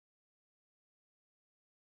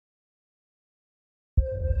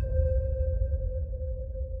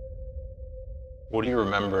What do you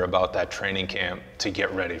remember about that training camp to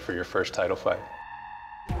get ready for your first title fight?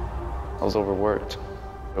 I was overworked.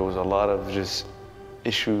 There was a lot of just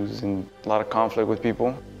issues and a lot of conflict with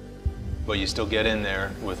people. But you still get in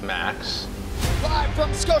there with Max. Live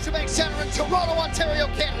from Scotiabank Center in Toronto, Ontario,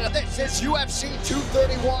 Canada, this is UFC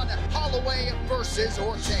 231, Holloway versus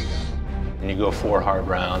Ortega. And you go 4 hard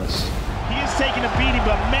rounds. He is taking a beating,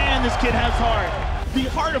 but man, this kid has heart. The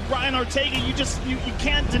heart of Brian Ortega, you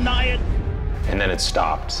can't deny it. And then it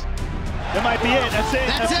stopped. That might be it. That's it.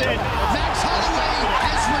 That's it. Max Holloway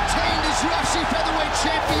has retained his UFC Featherweight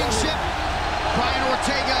Championship. Brian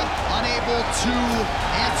Ortega unable to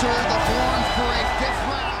answer the horn for a 5th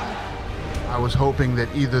round. I was hoping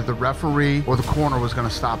that either the referee or the corner was going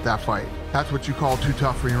to stop that fight. That's what you call too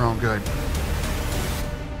tough for your own good.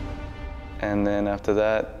 And then after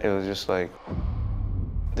that, it was just like,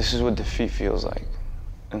 this is what defeat feels like.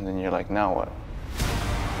 And then you're like, now what?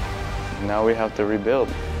 Now we have to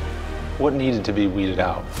rebuild. What needed to be weeded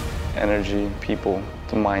out? Energy, people,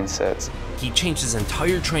 the mindsets. He changed his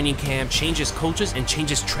entire training camp, changes coaches, and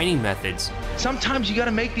changes training methods. Sometimes you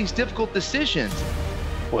gotta make these difficult decisions.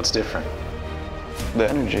 What's different? The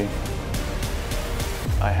energy.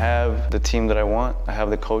 I have the team that I want. I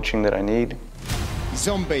have the coaching that I need.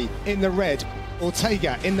 Zombie in the red,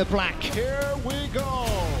 Ortega in the black. Here we go.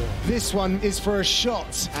 This one is for a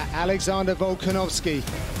shot at Alexander Volkanovski.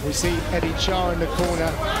 We see Eddie Char in the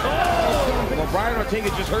corner. Oh! Well, Brian Ortega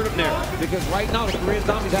just hurt him there because right now the Korean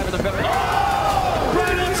Zombie's having a better. Oh!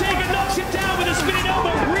 Brian Ortega knocks him down with a spinning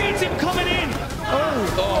elbow, reads him coming in.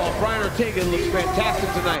 Oh, Brian Ortega looks fantastic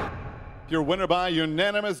tonight. Your winner by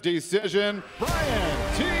unanimous decision,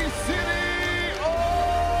 Brian T-City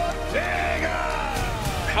Ortega!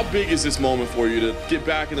 How big is this moment for you to get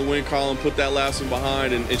back in the win column, put that last one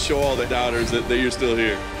behind, and show all the doubters that you're still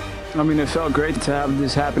here? I mean, it felt great to have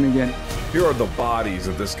this happen again. Here are the bodies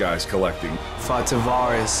that this guy's collecting. Fought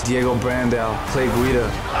Tavares, Diego Brandao, Clay Guida,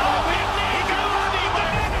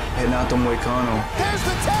 Renato Moicano. There's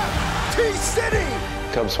the tap! T-City!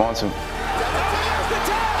 Cub Swanson. There's the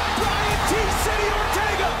tap! Brian T-City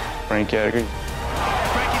Ortega! Frankie Edgar.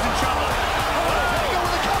 Frankie's in trouble. Ortega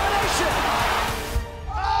with a combination!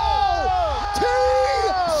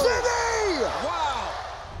 T-City! Wow!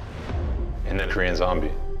 And then Korean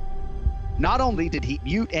Zombie. Not only did he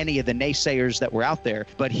mute any of the naysayers that were out there,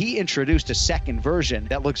 but he introduced a second version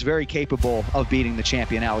that looks very capable of beating the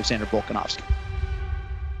champion Alexander Volkanovski.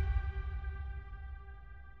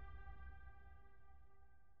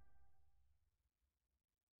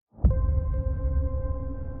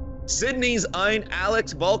 Sydney's own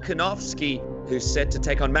Alex Volkanovski, who's set to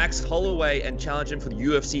take on Max Holloway and challenge him for the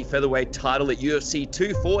UFC featherweight title at UFC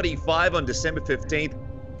 245 on December 15th.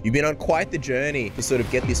 You've been on quite the journey to sort of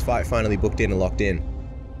get this fight finally booked in and locked in.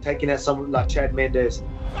 Taking out someone like Chad Mendes.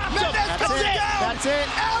 Mendes comes down! That's it.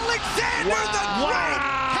 Alexander the Great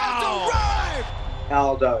has arrived!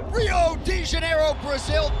 Aldo. Rio de Janeiro,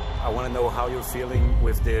 Brazil. I want to know how you're feeling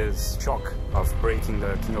with this shock of breaking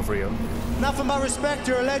the King of Rio. Nothing but respect,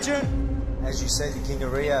 you're a legend. As you said, the King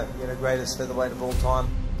of Rio, you're the greatest featherweight of all time.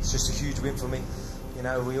 It's just a huge win for me. You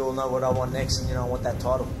know, we all know what I want next, and you know, I want that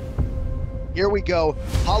title. Here we go.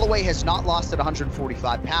 Holloway has not lost at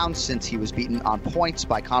 145 pounds since he was beaten on points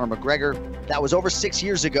by Conor McGregor. That was over 6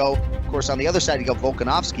 years ago. Of course, on the other side, you go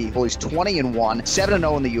Volkanovski, who is 20-1,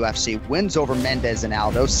 7-0 in the UFC, wins over Mendes and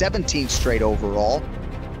Aldo, 17 straight overall.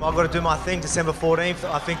 I've got to do my thing December 14th.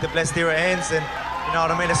 I think the blessed era ends, and you know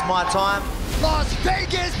what I mean? It's my time. Las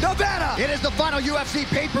Vegas, Nevada. It is the final UFC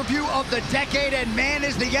pay-per-view of the decade, and man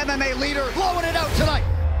is the MMA leader blowing it out tonight.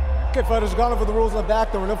 Okay, fighters, gone over the rules on the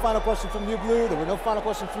back. There were no final questions from you, Blue. There were no final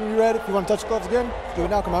questions from you, Red. If you want to touch gloves again, do it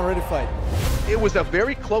now. Come on, ready to fight. It was a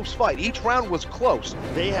very close fight. Each round was close.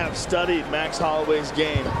 They have studied Max Holloway's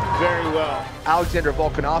game very well. Alexander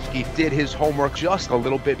Volkanovski did his homework just a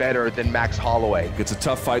little bit better than Max Holloway. It's a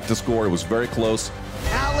tough fight to score. It was very close.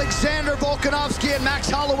 Alexander Volkanovski and Max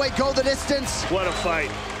Holloway go the distance. What a fight.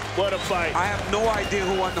 What a fight. I have no idea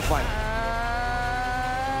who won the fight.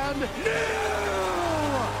 And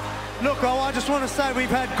Look, I just want to say we've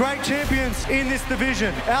had great champions in this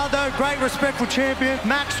division. Aldo, great respectful champion.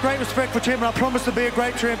 Max, great respectful champion. I promise to be a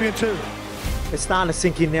great champion too. It's starting to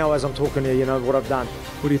sink in now as I'm talking to you, you know, what I've done.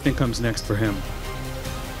 What do you think comes next for him?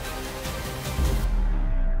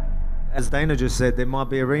 As Dana just said, there might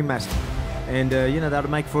be a rematch. And, you know, that'll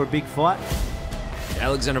make for a big fight.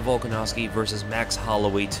 Alexander Volkanovski versus Max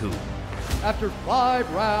Holloway 2. After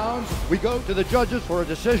 5 rounds, we go to the judges for a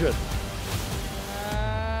decision.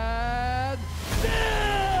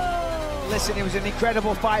 Listen, it was an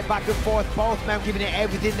incredible fight, back and forth, both men giving it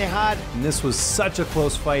everything they had. And this was such a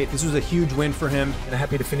close fight. This was a huge win for him. And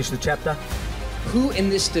happy to finish the chapter. Who in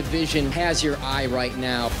this division has your eye right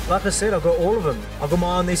now? Like I said, I've got all of them. I've got my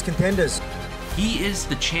eye on these contenders. He is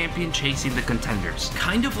the champion chasing the contenders.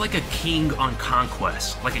 Kind of like a king on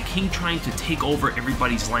conquest. Like a king trying to take over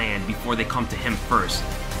everybody's land before they come to him first.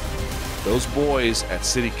 Those boys at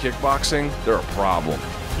City Kickboxing, they're a problem.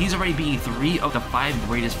 He's already beaten 3 of the 5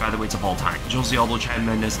 greatest featherweights of all time. Jose Aldo, Chad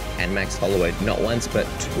Mendes, and Max Holloway, not once, but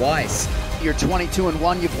twice. You're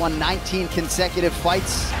 22-1, you've won 19 consecutive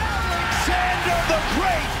fights. Alexander the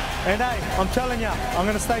Great! And hey, I'm telling you, I'm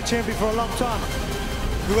going to stay champion for a long time.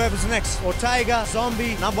 Whoever's next, Ortega,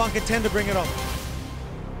 Zombie, #1 contender, bring it on.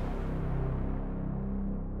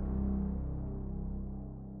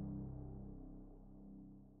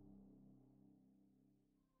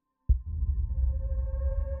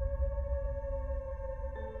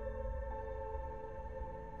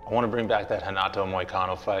 I want to bring back that Renato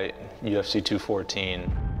Moicano fight, UFC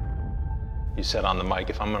 214. You said on the mic,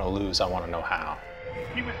 if I'm going to lose, I want to know how.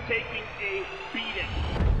 He was taking a beating.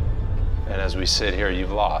 And as we sit here,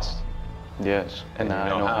 you've lost. Yes, and I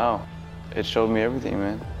know how. It showed me everything,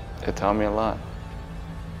 man. It taught me a lot.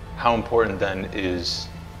 How important then is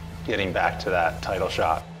getting back to that title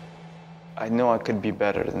shot? I know I could be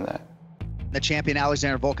better than that. The champion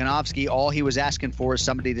Alexander Volkanovski, all he was asking for is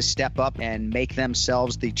somebody to step up and make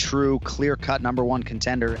themselves the true, clear-cut #1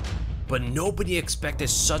 contender. but nobody expected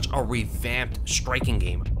such a revamped striking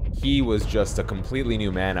game. He was just a completely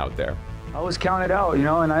new man out there. I was counted out, you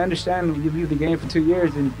know, and I understand you leave the game for 2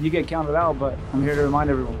 years and you get counted out, but I'm here to remind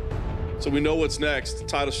everyone. So we know what's next,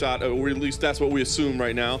 title shot, or at least that's what we assume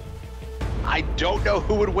right now. I don't know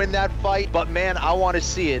who would win that fight, but man, I want to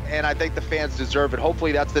see it, and I think the fans deserve it.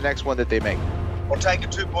 Hopefully that's the next one that they make. Ortega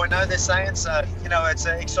 2.0, they're saying, so, you know, it's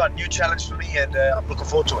an exciting new challenge for me, and I'm looking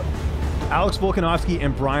forward to it. Alex Volkanovski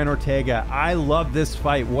and Brian Ortega. I love this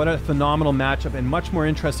fight. What a phenomenal matchup, and much more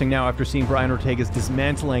interesting now after seeing Brian Ortega's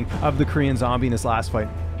dismantling of the Korean Zombie in his last fight.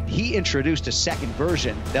 He introduced a second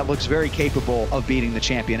version that looks very capable of beating the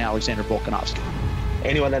champion Alexander Volkanovski.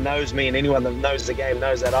 Anyone that knows me and anyone that knows the game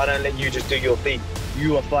knows that I don't let you just do your thing.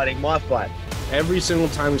 You are fighting my fight. Every single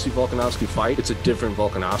time we see Volkanovski fight, it's a different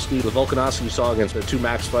Volkanovski. The Volkanovski you saw against the two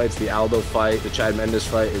Max fights, the Aldo fight, the Chad Mendes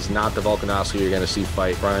fight, is not the Volkanovski you're going to see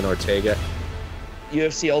fight Brian Ortega.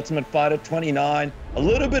 UFC Ultimate Fighter 29. A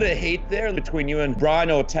little bit of heat there between you and Brian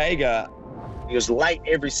Ortega. He was late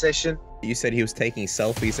every session. You said he was taking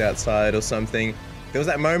selfies outside or something. There was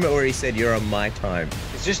that moment where he said, "You're on my time."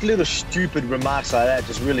 It's just little stupid remarks like that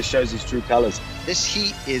just really shows his true colors. This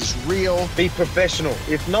heat is real. Be professional.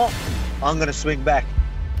 If not, I'm going to swing back.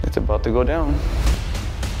 It's about to go down.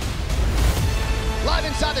 Live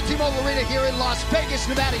inside the T-Mobile Arena here in Las Vegas,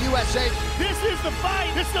 Nevada, USA. This is the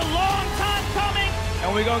fight. This is a long time coming.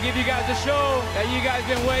 And we're going to give you guys the show that you guys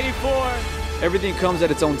been waiting for. Everything comes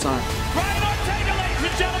at its own time. Brian Ortega, ladies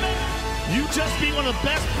and gentlemen. You just beat one of the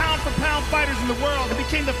best pound-for-pound fighters in the world and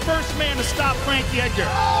became the first man to stop Frankie Edgar.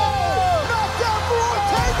 Oh! Knockdown for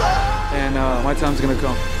Ortega! And my time's going to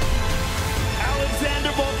come.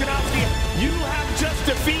 Alexander Volkanovski, you have just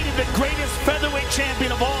defeated the greatest featherweight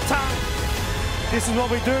champion of all time. This is what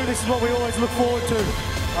we do. This is what we always look forward to.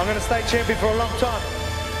 I'm going to stay champion for a long time.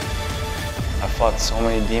 I fought so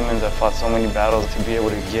many demons. I fought so many battles to be able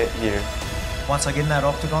to get here. Once I get in that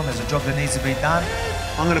octagon, there's a job that needs to be done.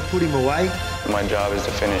 I'm going to put him away. My job is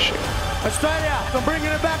to finish it. Australia, I'm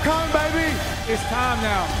bringing it back home, baby. It's time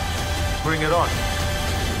now. Bring it on.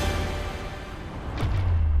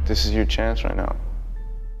 This is your chance right now.